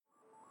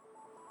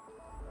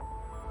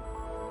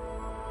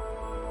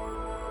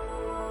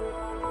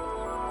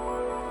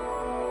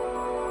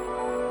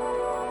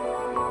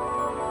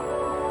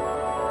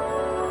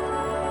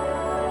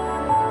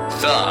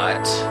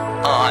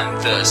On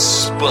the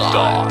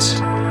spot.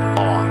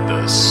 On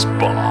the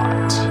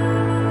spot.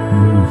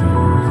 Movie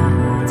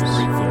review. It's a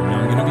great film.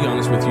 Now, I'm going to be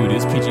honest with you. It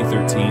is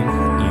PG-13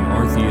 in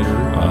our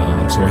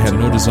theater, so I had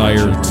no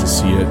desire to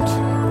see it.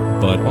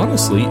 But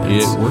honestly,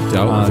 it worked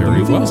out very well.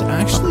 The movie was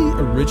actually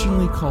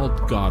originally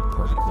called God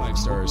Party. 5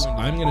 stars.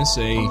 I'm going to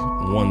say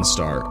 1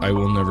 star. I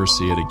will never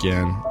see it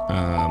again.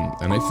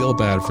 And I feel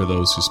bad for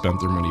those who spent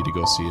their money to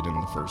go see it in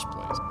the first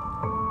place.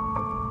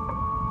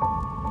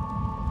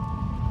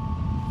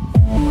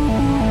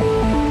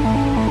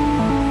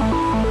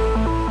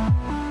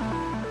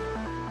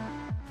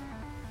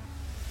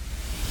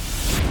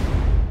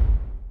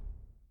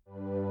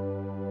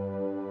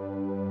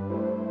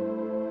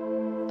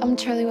 I'm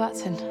Charlie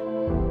Watson.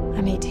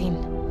 I'm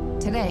 18.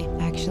 Today,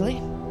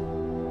 actually.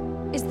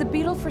 Is the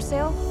Beetle for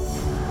sale?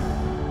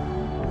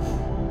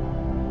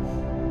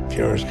 It's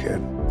yours,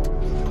 kid.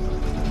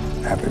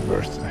 Happy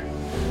birthday.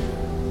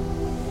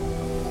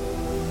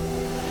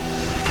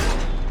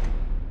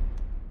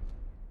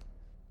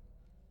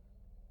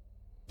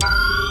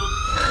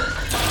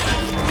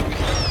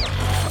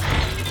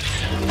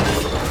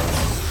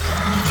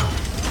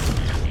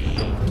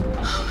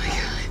 Oh my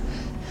God.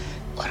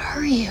 What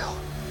are you?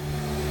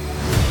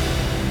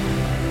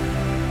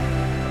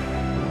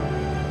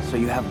 So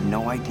you have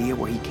no idea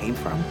where he came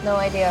from? No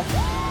idea.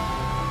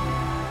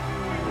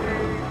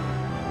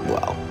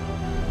 Well,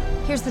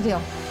 Here's the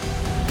deal.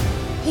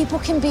 People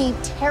can be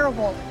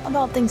terrible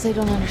about things they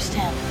don't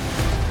understand.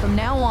 From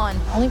now on,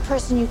 the only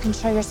person you can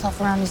show yourself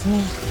around is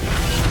me.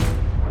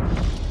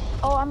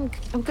 Oh, I'm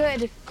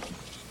good.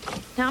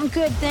 No, I'm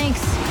good, thanks.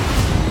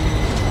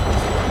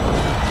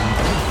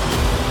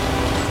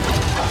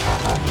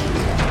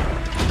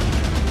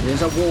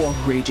 There's a war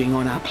raging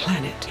on our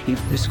planet.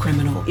 If this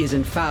criminal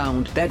isn't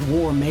found, that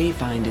war may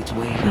find its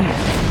way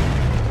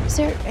here. Is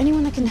there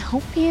anyone that can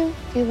help you?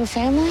 Do you have a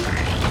family?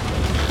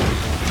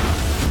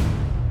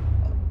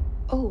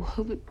 Oh,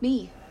 who but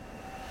me?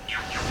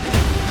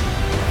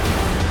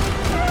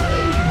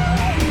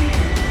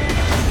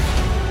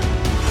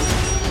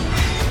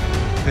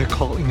 They're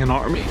calling an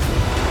army.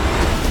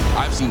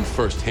 I've seen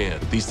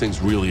firsthand these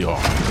things really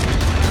are.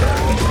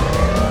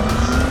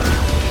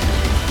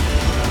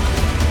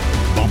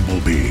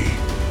 Bumblebee,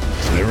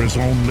 there is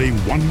only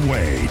one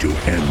way to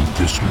end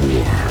this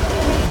war.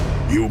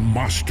 You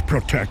must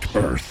protect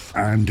Earth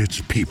and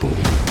its people.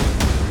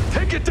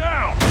 Take it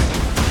down!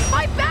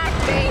 My back,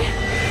 me!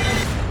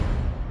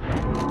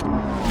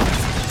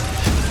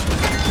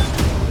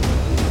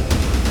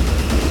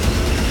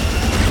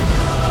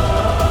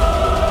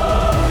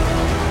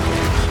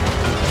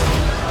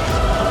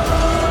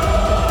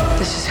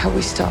 This is how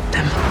we stop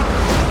them.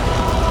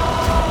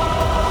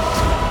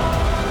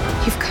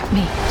 You've cut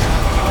me.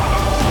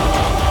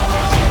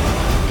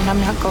 And I'm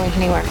not going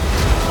anywhere.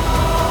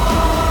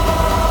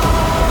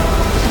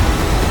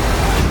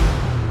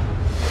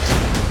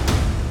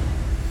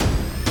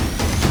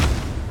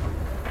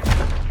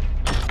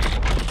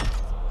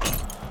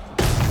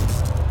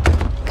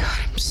 God,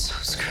 I'm so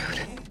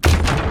screwed.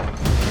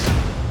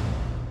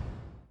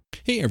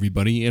 Hey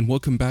everybody, and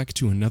welcome back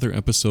to another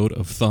episode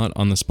of Thought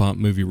on the Spot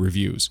Movie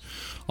Reviews.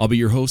 I'll be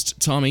your host,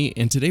 Tommy,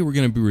 and today we're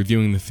going to be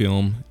reviewing the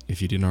film,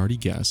 if you didn't already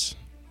guess,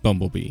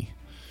 Bumblebee.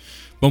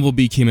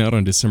 Bumblebee came out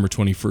on December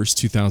 21st,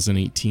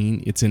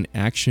 2018. It's an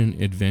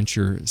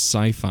action-adventure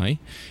sci-fi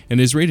and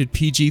is rated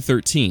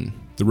PG-13.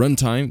 The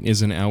runtime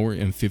is 1 hour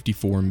and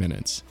 54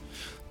 minutes.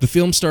 The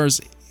film stars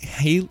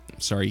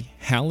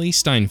Hallie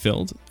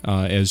Steinfeld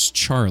as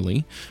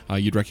Charlie.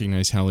 You'd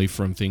recognize Hallie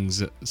from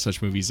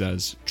such movies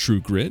as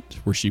True Grit,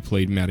 where she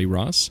played Maddie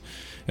Ross,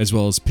 as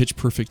well as Pitch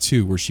Perfect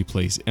 2, where she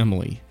plays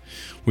Emily.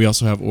 We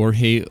also have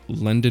Jorge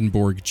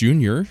Landenborg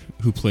Jr.,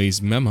 who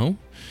plays Memo.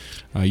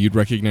 You'd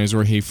recognize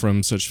Jorge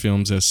from such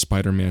films as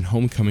Spider-Man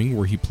Homecoming,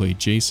 where he played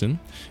Jason,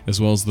 as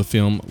well as the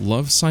film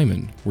Love,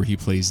 Simon, where he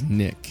plays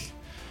Nick.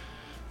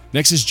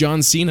 Next is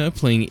John Cena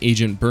playing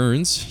Agent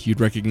Burns. You'd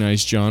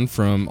recognize John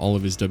from all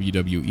of his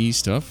WWE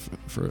stuff,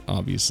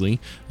 obviously.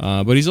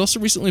 But he's also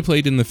recently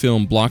played in the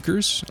film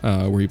Blockers,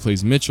 where he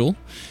plays Mitchell,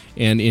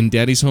 and in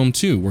Daddy's Home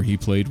 2, where he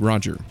played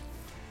Roger.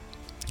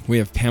 We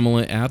have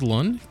Pamela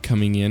Adlon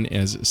coming in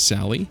as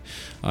Sally.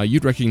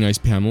 You'd recognize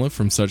Pamela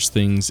from such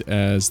things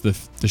as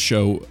the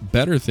show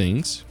Better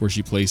Things, where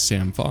she plays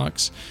Sam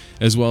Fox,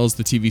 as well as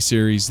the TV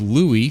series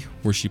Louie,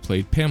 where she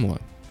played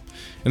Pamela.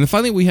 And then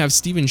finally, we have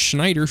Steven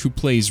Schneider, who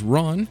plays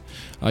Ron.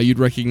 You'd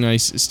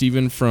recognize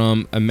Steven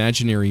from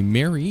Imaginary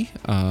Mary,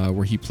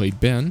 where he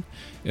played Ben,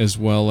 as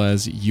well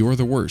as You're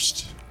the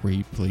Worst, where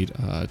he played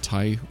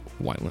Ty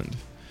Wyland.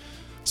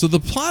 So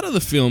the plot of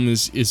the film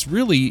is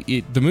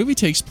really, the movie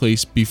takes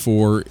place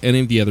before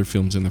any of the other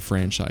films in the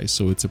franchise,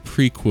 so it's a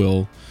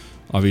prequel,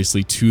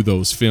 obviously, to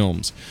those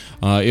films.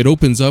 It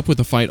opens up with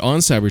a fight on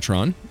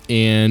Cybertron,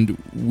 and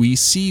we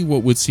see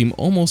what would seem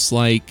almost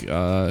like,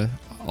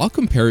 I'll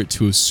compare it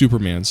to a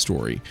Superman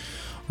story,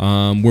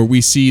 where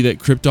we see that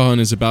Krypton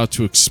is about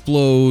to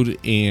explode,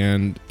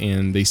 and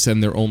they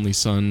send their only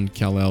son,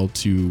 Kal-El,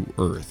 to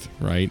Earth,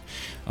 right?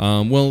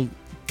 Well,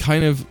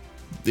 kind of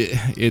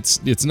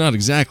it's not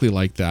exactly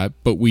like that,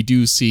 but we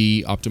do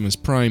see Optimus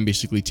Prime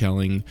basically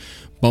telling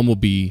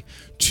Bumblebee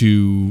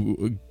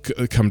to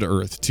come to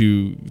Earth,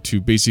 to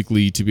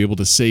basically to be able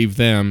to save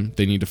them,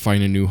 they need to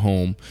find a new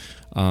home.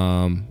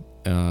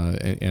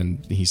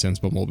 And he sends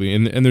Bumblebee,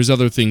 and there's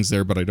other things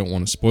there, but I don't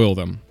want to spoil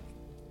them.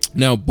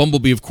 Now,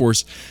 Bumblebee, of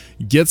course,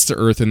 gets to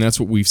Earth, and that's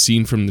what we've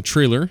seen from the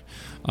trailer.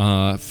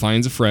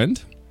 Finds a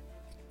friend,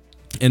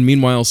 and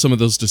meanwhile, some of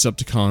those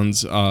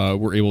Decepticons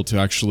were able to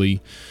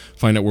actually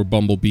find out where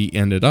Bumblebee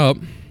ended up,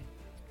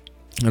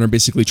 and are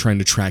basically trying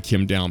to track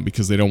him down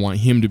because they don't want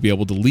him to be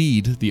able to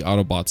lead the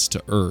Autobots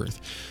to Earth,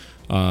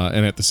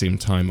 and at the same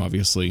time,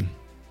 obviously,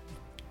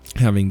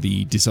 having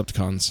the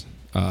Decepticons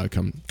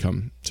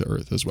come to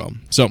Earth as well.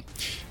 So,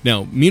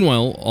 now,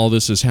 meanwhile, all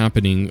this is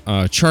happening.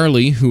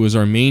 Charlie, who is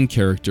our main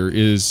character,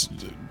 is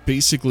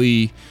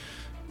basically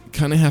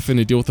kind of having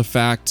to deal with the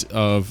fact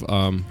of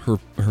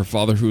her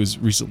father, who has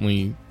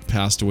recently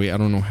passed away. I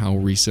don't know how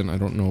recent. I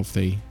don't know if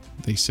they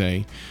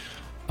say.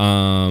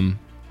 And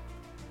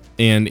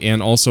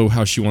also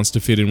how she wants to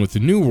fit in with the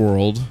new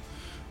world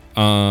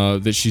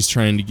that she's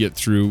trying to get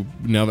through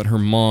now that her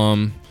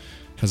mom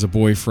has a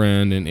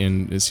boyfriend,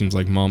 and it seems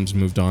like mom's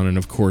moved on, and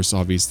of course,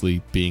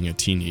 obviously, being a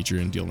teenager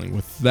and dealing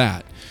with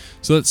that.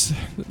 So that's,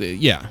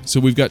 yeah, so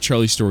we've got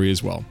Charlie's story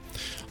as well.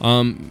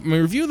 My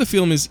review of the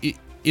film is,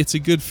 it's a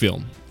good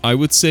film. I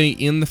would say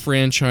in the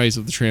franchise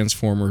of the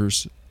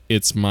Transformers,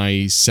 it's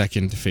my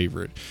second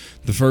favorite.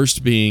 The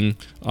first being,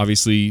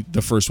 obviously,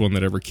 the first one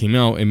that ever came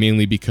out, and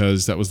mainly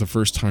because that was the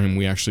first time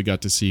we actually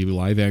got to see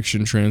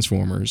live-action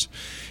Transformers.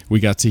 We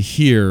got to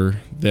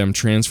hear them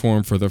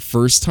transform for the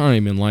first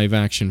time in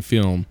live-action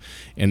film,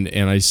 and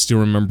I still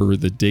remember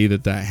the day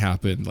that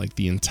happened. Like,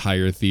 the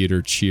entire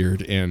theater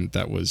cheered, and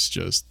that was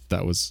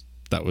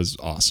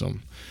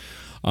awesome.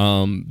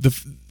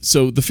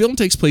 So the film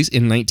takes place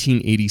in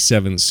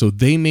 1987, so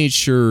they made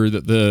sure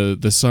that the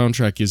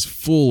soundtrack is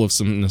full of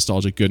some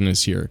nostalgic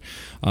goodness here.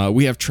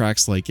 We have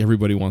tracks like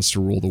Everybody Wants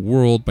to Rule the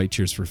World by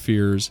Tears for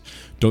Fears,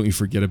 Don't You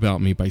Forget About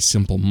Me by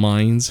Simple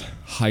Minds,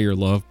 Higher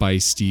Love by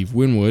Steve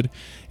Winwood,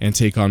 and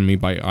Take On Me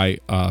by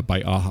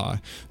a-ha.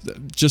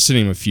 Just to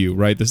name a few,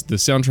 right? The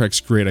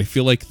soundtrack's great. I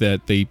feel like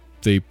that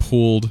they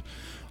pulled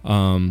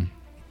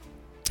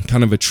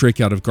kind of a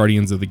trick out of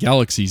Guardians of the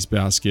Galaxy's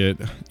basket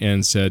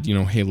and said,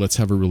 hey, let's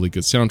have a really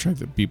good soundtrack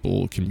that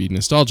people can be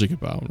nostalgic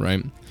about,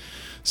 right?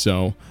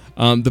 So,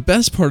 the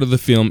best part of the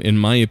film, in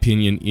my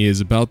opinion,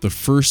 is about the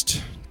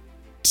first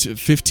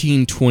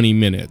 15-20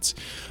 minutes.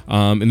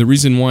 And the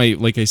reason why,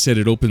 like I said,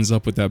 it opens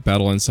up with that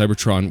battle on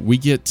Cybertron. We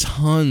get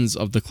tons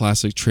of the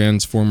classic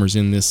Transformers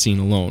in this scene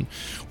alone.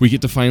 We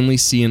get to finally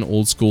see an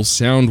old school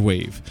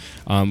Soundwave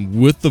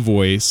with the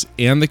voice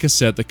and the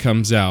cassette that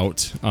comes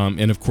out,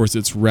 and of course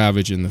it's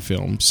Ravage in the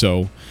film.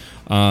 So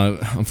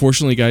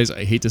unfortunately, guys,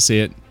 I hate to say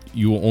it,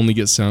 you will only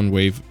get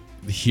Soundwave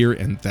here,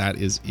 and that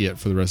is it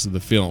for the rest of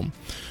the film.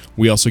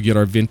 We also get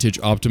our vintage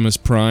Optimus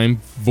Prime,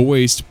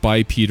 voiced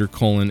by Peter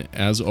Cullen,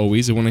 as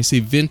always. And when I say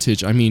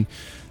vintage, I mean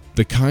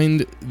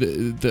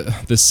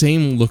the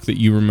same look that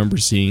you remember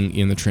seeing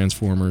in the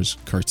Transformers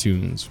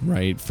cartoons,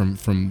 right?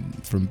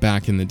 From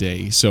back in the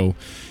day. So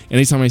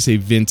anytime I say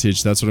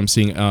vintage, that's what I'm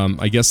seeing.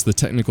 I guess the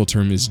technical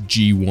term is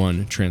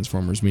G1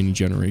 Transformers, meaning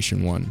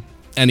Generation 1.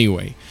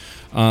 Anyway,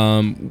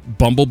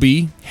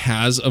 Bumblebee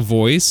has a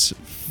voice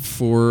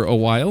for a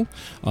while.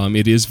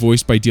 It is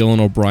voiced by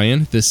Dylan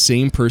O'Brien, the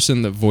same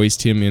person that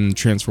voiced him in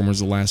Transformers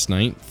The Last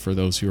Knight, for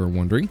those who are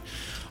wondering.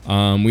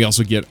 We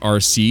also get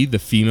RC, the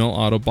female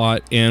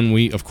Autobot, and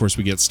we get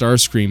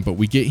Starscream, but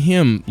we get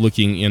him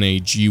looking in a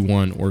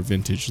G1 or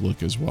vintage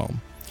look as well.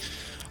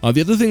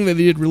 The other thing that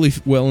they did really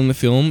well in the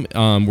film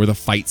were the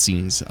fight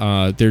scenes.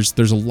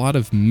 There's a lot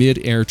of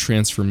mid-air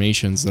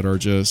transformations that are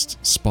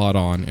just spot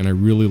on, and I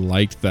really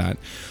liked that,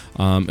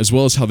 as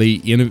well as how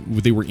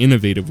they were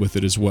innovative with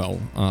it as well.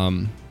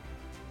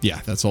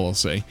 Yeah, that's all I'll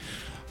say.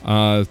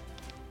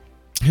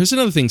 Here's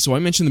another thing. So I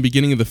mentioned the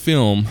beginning of the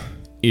film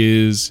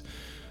is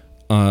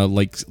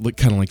like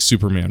kind of like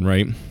Superman,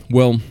 right?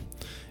 Well,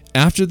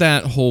 after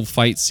that whole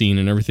fight scene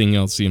and everything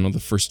else, the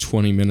first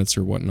 20 minutes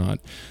or whatnot,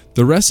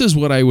 the rest is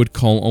what I would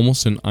call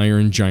almost an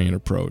Iron Giant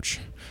approach.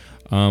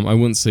 I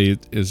wouldn't say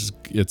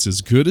it's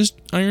as good as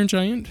Iron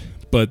Giant,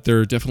 but there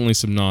are definitely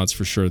some nods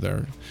for sure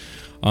there.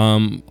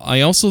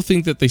 I also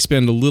think that they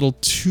spend a little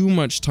too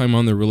much time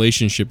on the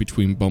relationship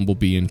between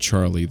Bumblebee and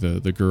Charlie,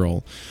 the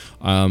girl.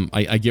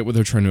 I get what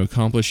they're trying to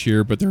accomplish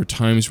here, but there are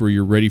times where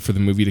you're ready for the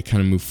movie to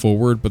kind of move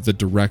forward, but the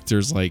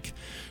director's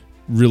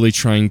really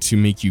trying to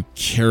make you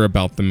care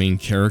about the main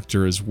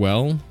character as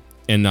well,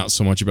 and not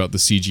so much about the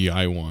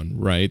CGI one,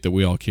 right, that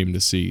we all came to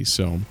see.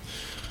 So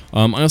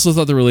I also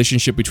thought the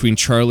relationship between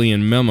Charlie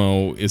and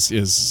Memo is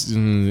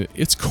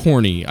it's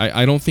corny.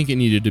 I don't think it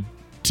needed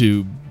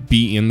to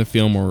be in the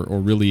film or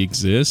really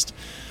exist,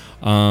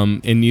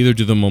 and neither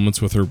do the moments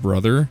with her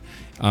brother.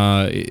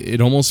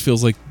 It almost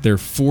feels like they're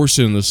forced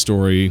in the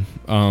story,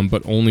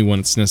 but only when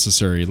it's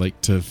necessary,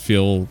 like to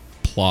fill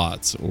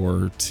plots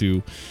or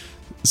to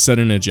set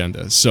an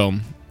agenda. So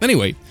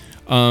anyway,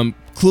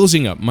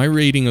 Closing up, my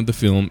rating of the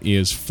film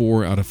is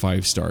 4 out of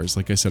 5 stars.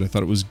 Like I said, I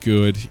thought it was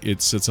good.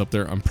 It sits up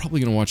there. I'm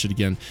probably going to watch it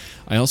again.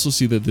 I also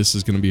see that this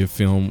is going to be a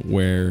film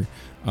where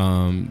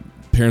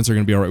parents are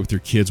going to be all right with their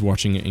kids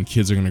watching it, and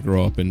kids are going to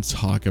grow up and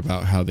talk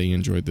about how they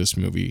enjoyed this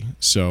movie.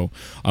 So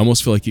I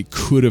almost feel like it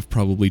could have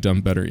probably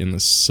done better in the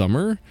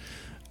summer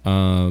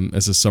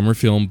as a summer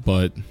film,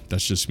 but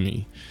that's just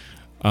me.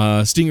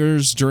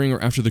 Stingers during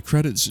or after the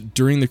credits.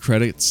 During the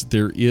credits,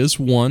 there is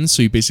one,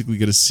 so you basically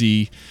get to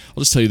see.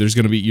 I'll just tell you,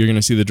 you're going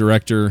to see the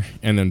director,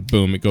 and then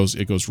boom, it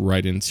goes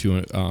right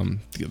into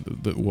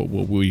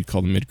what we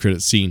call the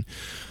mid-credit scene.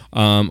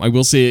 I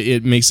will say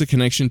it makes a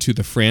connection to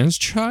the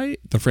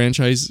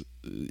franchise,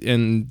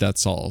 and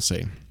that's all I'll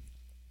say.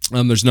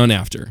 There's none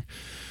after.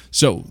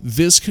 So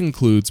this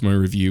concludes my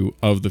review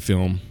of the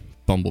film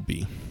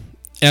Bumblebee.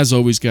 As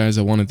always, guys,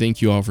 I want to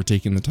thank you all for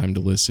taking the time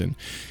to listen.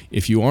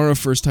 If you are a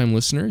first-time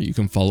listener, you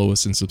can follow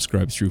us and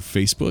subscribe through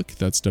Facebook.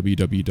 That's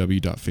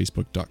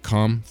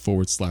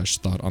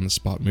www.facebook.com/Thought on the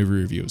Spot Movie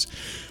Reviews.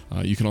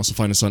 You can also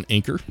find us on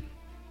Anchor.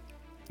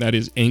 That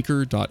is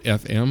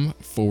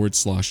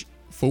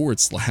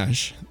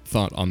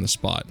anchor.fm/Thought on the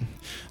Spot.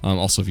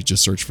 Also, if you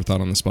just search for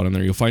Thought on the Spot on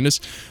there, you'll find us.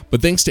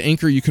 But thanks to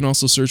Anchor, you can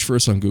also search for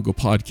us on Google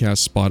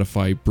Podcasts,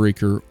 Spotify,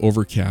 Breaker,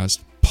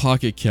 Overcast,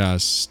 Pocket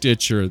Cast,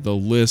 Stitcher, the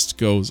list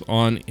goes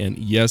on. And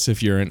yes,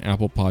 if you're an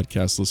Apple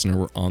Podcast listener,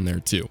 we're on there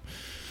too.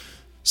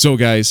 So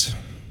guys,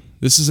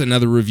 this is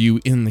another review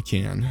in the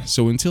can.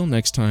 So until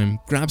next time,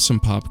 grab some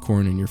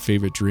popcorn and your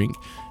favorite drink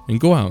and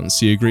go out and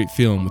see a great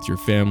film with your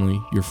family,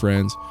 your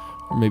friends,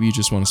 or maybe you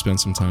just want to spend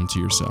some time to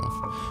yourself.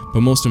 But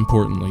most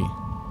importantly,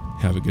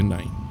 have a good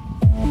night.